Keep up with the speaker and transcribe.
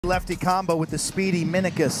Lefty combo with the speedy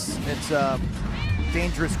Minicus. It's a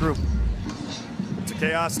dangerous group. It's a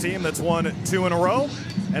Chaos team that's won 2 in a row,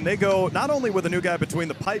 and they go not only with a new guy between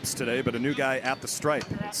the pipes today, but a new guy at the stripe.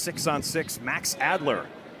 6-on-6, Max Adler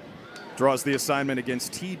draws the assignment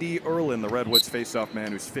against TD Ierlan, the Redwoods face-off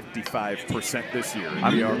man, who's 55% this year.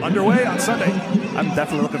 We are underway on Sunday. I'm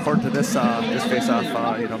definitely looking forward to this this face-off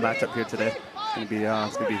matchup here today.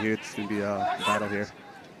 It's gonna be huge. It's gonna be a battle here.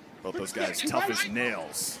 Both those guys tough as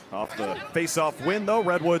nails. Off the face-off win, though,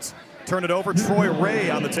 Redwoods turn it over. Troy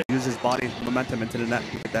Ray on the table. Use his body momentum into the net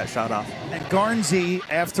to get that shot off. And Garnsey,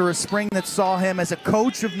 after a spring that saw him as a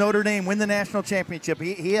coach of Notre Dame win the national championship,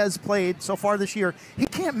 he has played so far this year. He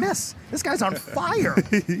can't miss. This guy's on fire.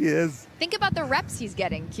 He is. Think about the reps he's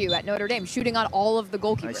getting, Q, at Notre Dame, shooting on all of the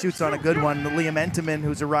goalkeepers. He shoots on a good one. Liam Entenmann,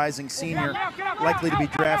 who's a rising senior, likely to be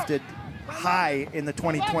drafted high in the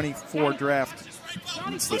 2024 draft.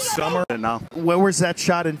 It's the summer. And now, where was that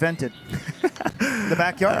shot invented? The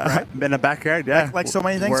backyard, right? In the backyard, yeah. Like so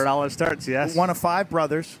many things. Where it all starts, yes. One of 5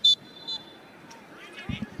 brothers,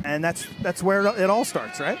 and that's where it all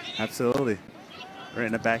starts, right? Absolutely. Right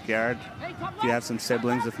in the backyard. If you have some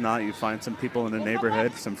siblings, if not, you find some people in the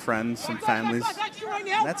neighborhood, some friends, some families.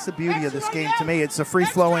 And that's the beauty of this game to me. It's the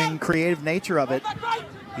free-flowing, creative nature of it.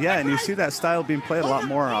 Yeah, and you see that style being played a lot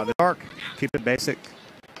more out of the dark. Keep it basic.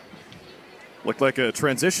 Looked like a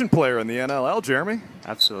transition player in the NLL, Jeremy.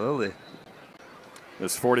 Absolutely.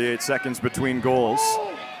 There's 48 seconds between goals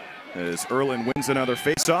as Ierlan wins another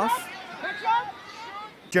face-off.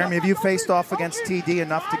 Jeremy, have you faced off against TD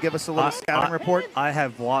enough to give us a little scouting report? I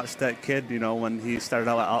have watched that kid, when he started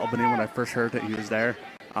out at Albany, when I first heard that he was there.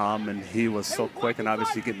 And he was so quick, and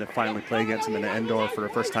obviously getting to finally play against him in the indoor for the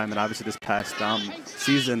first time, and obviously this past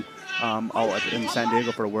season out in San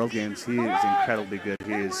Diego for the World Games, he is incredibly good.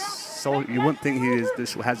 He is so, you wouldn't think he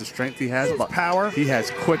has the strength he has, but power. He has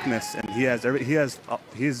quickness, and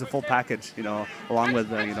he's the full package. Along with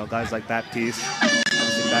guys like Baptiste.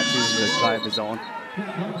 Obviously, Baptiste is a guy of his own.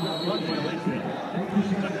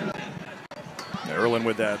 Ierlan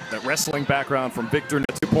with that wrestling background from Victor,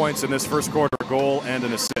 2 points in this first quarter, a goal and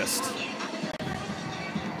an assist.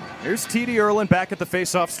 Here's TD Ierlan back at the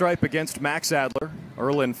face-off stripe against Max Adler.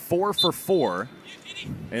 Ierlan 4 for 4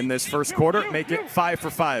 in this first quarter, make it 5 for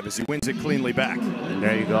 5 as he wins it cleanly back. And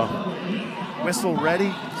there you go. Whistle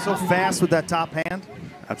ready, so fast with that top hand.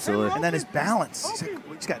 Absolutely. And then his balance.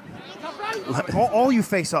 He's got all you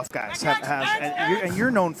face-off guys have and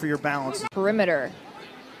you're known for your balance. Perimeter.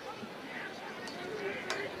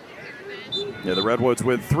 Yeah, the Redwoods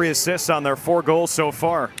with 3 assists on their 4 goals so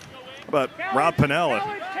far. How about Rob Pennell,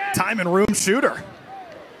 a time and room shooter.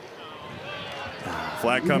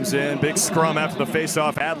 Flag comes in, big scrum after the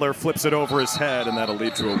face-off. Adler flips it over his head, and that'll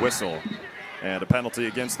lead to a whistle. And a penalty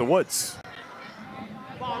against the Woods.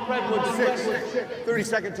 Redwoods 6,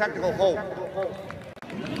 30-second technical hold.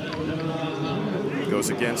 Goes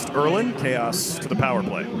against Ierlan. Chaos to the power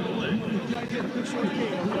play.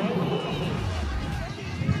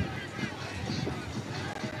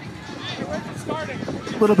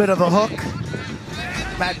 A little bit of a hook.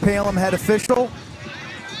 Matt Palem, head official,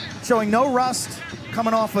 showing no rust,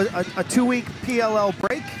 coming off a 2-week PLL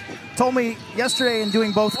break. Told me yesterday in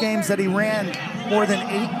doing both games that he ran more than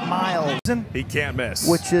 8 miles. He can't miss.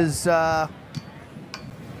 Which is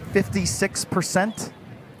 56%.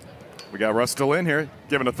 We got Russ still in here,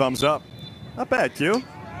 giving a thumbs up. Not bad, Q.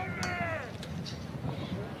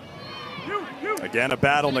 Again, a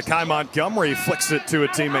battle. Nakai Montgomery flicks it to a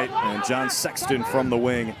teammate, and John Sexton from the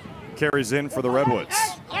wing carries in for the Redwoods.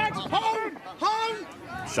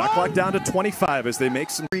 Shot clock down to 25 as they make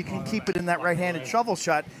some. You can keep it in that right-handed shovel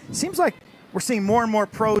shot. Seems like we're seeing more and more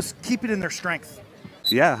pros keep it in their strength.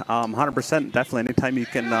 Yeah, 100%. Definitely. Anytime you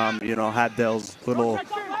can, have those little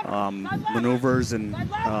maneuvers and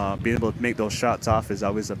being able to make those shots off is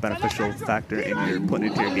always a beneficial factor in your putting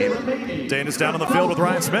into your game. Dana's down on the field with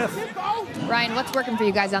Ryan Smith. Ryan, what's working for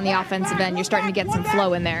you guys on the offensive end? You're starting to get some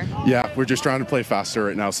flow in there. Yeah, we're just trying to play faster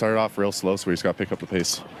right now. Started off real slow, so we just got to pick up the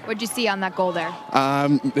pace. What'd you see on that goal there?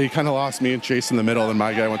 They kind of lost me and Chase in the middle, and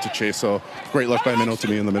my guy went to Chase, so great luck by Minnow to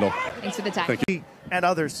me in the middle. Thanks for the time. Thank you. And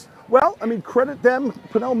others. Well, credit them.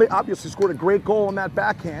 Pennell obviously scored a great goal on that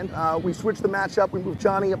backhand. We switched the matchup. We moved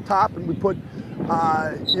Johnny up top, and we put,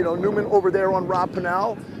 Newman over there on Rob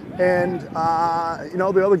Pennell. And,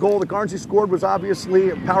 the other goal that Garnsey scored was obviously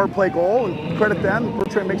a power play goal, and credit them.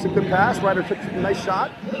 Bertrand makes a good pass. Ryder took a nice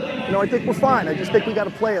shot. I think we're fine. I just think we got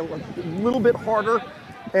to play a little bit harder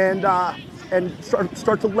and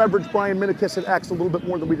start to leverage Brian Minicus and X a little bit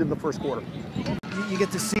more than we did in the first quarter. You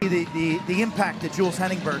get to see the impact that Jules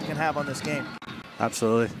Henningberg can have on this game.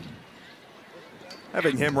 Absolutely.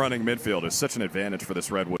 Having him running midfield is such an advantage for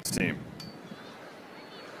this Redwoods team.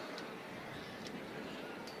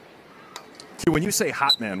 When you say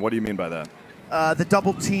hot man, what do you mean by that? The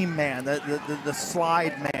double team man, the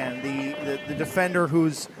slide man, the defender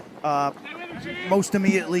who's most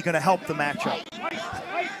immediately going to help the matchup.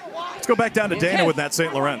 Let's go back down to Dana with that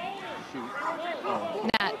St. Laurent.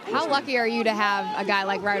 Nat, how lucky are you to have a guy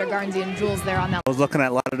like Ryder Garnsey and Jules there on that? I was looking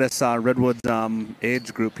at a lot of this Redwoods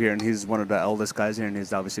age group here, and he's one of the eldest guys here, and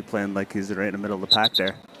he's obviously playing like he's right in the middle of the pack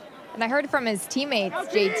there. And I heard from his teammates,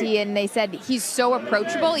 JT, and they said he's so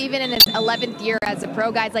approachable. Even in his 11th year as a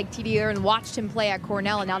pro, guys like TD Ierlan watched him play at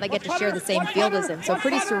Cornell, and now they get to share the same field as him. So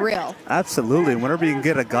pretty surreal. Absolutely. Whenever you can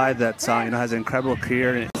get a guy that has an incredible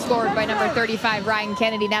career. Scored by number 35, Ryan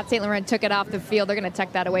Kennedy. Nat St. Laurent took it off the field. They're going to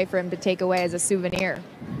tuck that away for him to take away as a souvenir.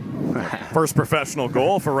 First professional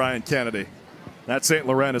goal for Ryan Kennedy. Nat St.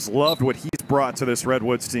 Laurent has loved what he's brought to this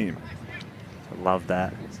Redwoods team. I love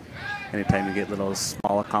that. Anytime you get little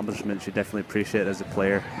small accomplishments, you definitely appreciate it as a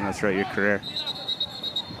player, and throughout your career.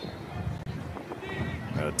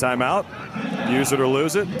 Timeout. Use it or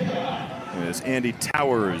lose it. As Andy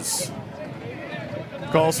Towers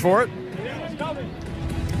calls for it.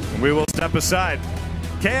 And we will step aside.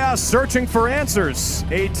 Chaos searching for answers.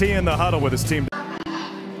 AT in the huddle with his team.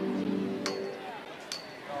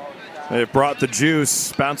 They've brought the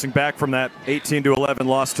juice, bouncing back from that 18-11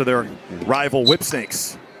 loss to their rival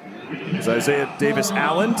Whipsnakes. As Isaiah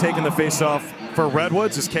Davis-Allen taking the face-off for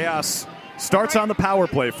Redwoods as Chaos starts on the power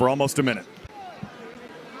play for almost a minute.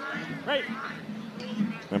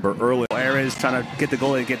 Remember early areas trying to get the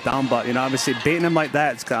goalie to get down, but obviously baiting him like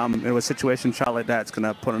that, it's in a situation shot like that, it's going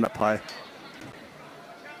to put him up high.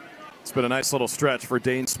 It's been a nice little stretch for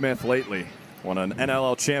Dane Smith lately. Won an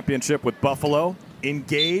NLL championship with Buffalo.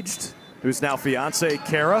 Engaged, who's now fiance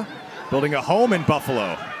Kara, building a home in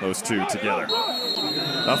Buffalo. Those two together.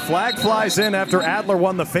 A flag flies in after Adler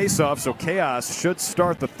won the faceoff, so Chaos should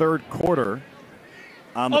start the third quarter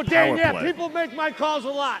on the power play. People make my calls a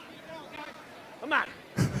lot. Come on.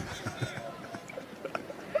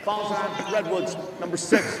 Fouls on Redwoods, number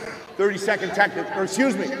 6, 30-second technical, or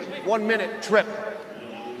excuse me, 1 minute trip.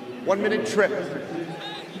 1 minute trip.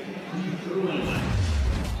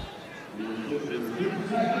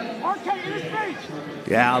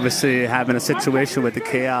 Yeah, obviously having a situation with the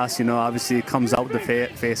Chaos, obviously it comes out the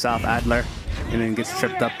face-off Adler and then gets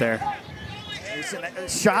tripped up there. It's a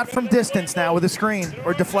shot from distance now with a screen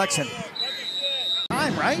or deflection.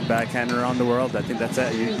 Time, right? Backhand around the world. I think that's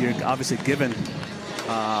it. You're obviously given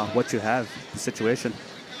what you have, the situation.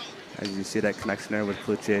 As you see that connection there with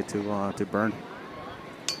Cloutier to Byrne.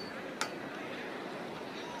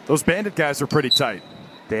 Those Bandit guys are pretty tight.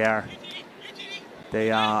 They are.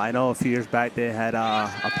 I know a few years back they had an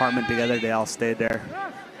apartment together. They all stayed there.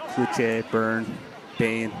 Cloutier, Byrne,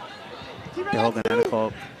 Dane, Hogan, and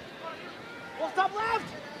Cope.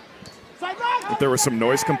 But there were some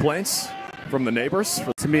noise complaints from the neighbors.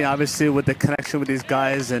 To me, obviously, with the connection with these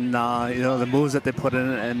guys and the moves that they put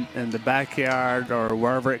in the backyard or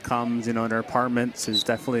wherever it comes, in their apartments is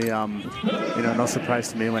definitely no surprise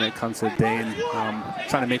to me when it comes to Dane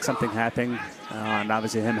trying to make something happen, and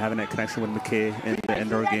obviously him having that connection with McKay in the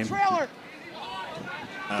indoor game.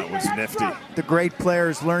 That was nifty. The great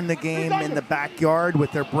players learn the game in the backyard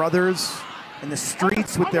with their brothers, in the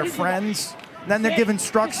streets with their friends. And then they're given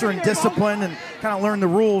structure and discipline and kind of learn the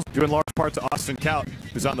rules. Due in large part to Austin Kaut,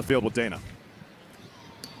 who's on the field with Dana.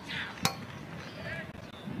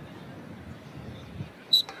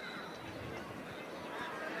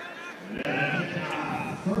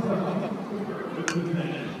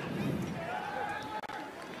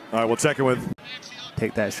 All right, we'll check in with.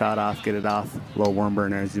 Take that shot off, get it off. Low worm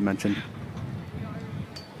burner, as you mentioned.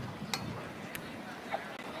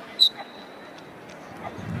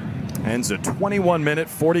 Ends a 21-minute,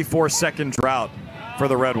 44-second drought for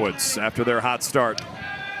the Redwoods after their hot start.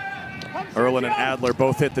 Ierlan and Adler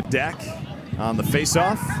both hit the deck on the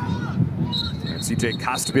faceoff. And CJ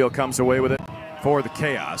Costabile comes away with it for the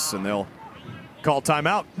Chaos, and they'll call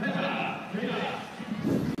timeout.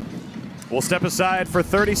 We'll step aside for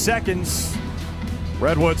 30 seconds.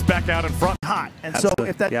 Redwoods back out in front. Hot. And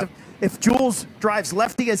Absolutely. So if Jules drives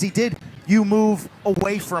lefty as he did, you move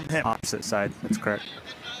away from him. Opposite side, that's correct.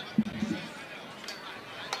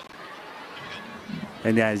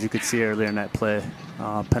 And yeah, as you could see earlier in that play,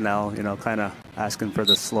 Pennell, kind of asking for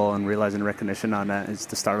the slow and realizing recognition on that is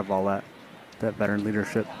the start of all that veteran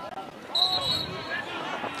leadership.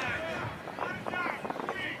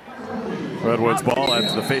 Redwoods ball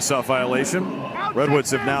after the faceoff violation. Redwoods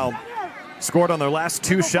have now scored on their last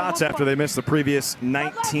 2 shots after they missed the previous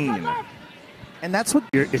 19. And that's what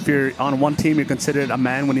if you're on one team, you're considered a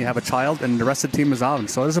man when you have a child, and the rest of the team is out.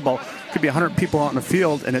 So there's could be 100 people out in the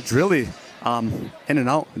field, and it's really in and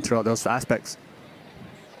out throughout those aspects.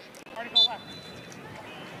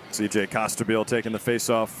 CJ Costerbiel taking the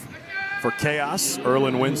face-off for Chaos.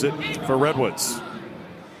 Ierlan wins it for Redwoods.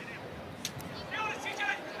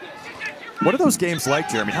 What are those games like,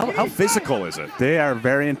 Jeremy? How physical is it? They are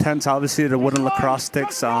very intense. Obviously, the wooden lacrosse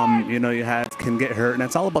sticks, you know, can get hurt, and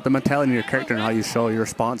it's all about the mentality of your character and how you show your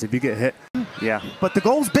response. If you get hit, yeah. But the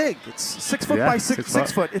goal's big. It's 6 foot by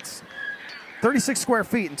 6 foot. It's 36 square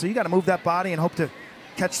feet, and so you got to move that body and hope to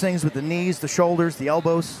catch things with the knees, the shoulders, the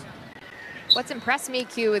elbows. What's impressed me,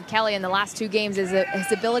 Q, with Kelly in the last 2 games is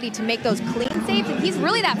his ability to make those clean saves. And he's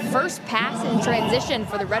really that first pass in transition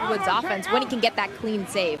for the Redwoods offense when he can get that clean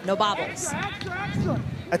save. No bobbles.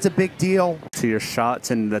 That's a big deal. To your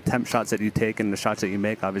shots and the attempt shots that you take and the shots that you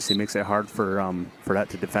make obviously makes it hard for that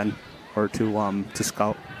to defend or to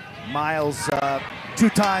scout. Miles,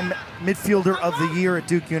 2-time midfielder of the year at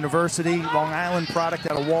Duke University, Long Island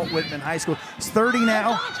product out of Walt Whitman High School. He's 30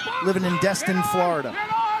 now, living in Destin, Florida,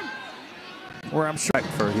 where I'm sure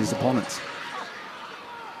for his opponents.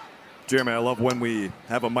 Jeremy, I love when we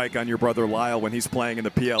have a mic on your brother Lyle when he's playing in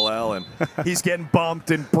the PLL and he's getting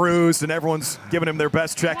bumped and bruised and everyone's giving him their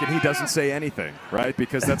best check and he doesn't say anything, right?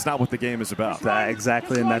 Because that's not what the game is about.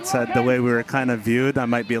 Exactly, and that's the way we were kind of viewed. I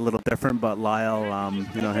might be a little different, but Lyle,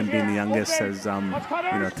 you know, him being the youngest has, you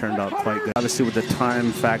know, turned out quite good. Obviously, with the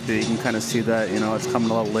time factor, you can kind of see that, you know, it's coming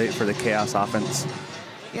a little late for the Chaos offense.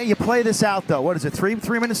 Yeah, you play this out, though. What is it, 3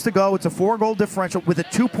 minutes to go? It's a 4-goal differential. With a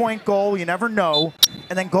 2-point goal, you never know.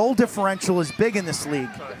 And then goal differential is big in this league.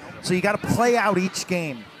 So you got to play out each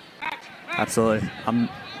game. Absolutely.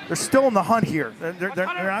 They're still in the hunt here. They're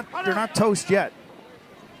not toast yet.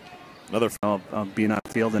 Another being on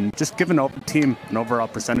field and just giving the team an overall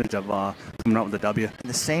percentage of coming out with a W. And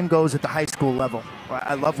the same goes at the high school level.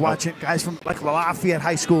 I love watching guys from like Lafayette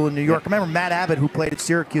High School in New York. I remember Matt Abbott, who played at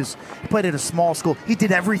Syracuse. He played at a small school. He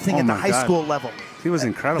did everything at the high school level. He was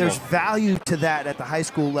incredible. There's value to that at the high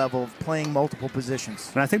school level of playing multiple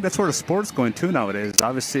positions. And I think that's where the sport's going to nowadays.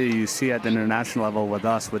 Obviously, you see at the international level with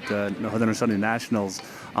us, with the Northern Sunday Nationals,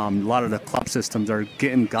 a lot of the club systems are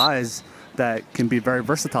getting guys that can be very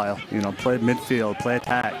versatile. You know, play midfield, play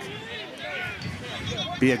attack,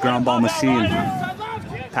 be a ground ball machine,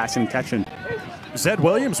 passing, catching. Zed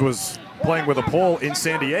Williams was playing with a pole in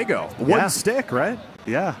San Diego. One stick, right?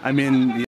 Yeah, I mean.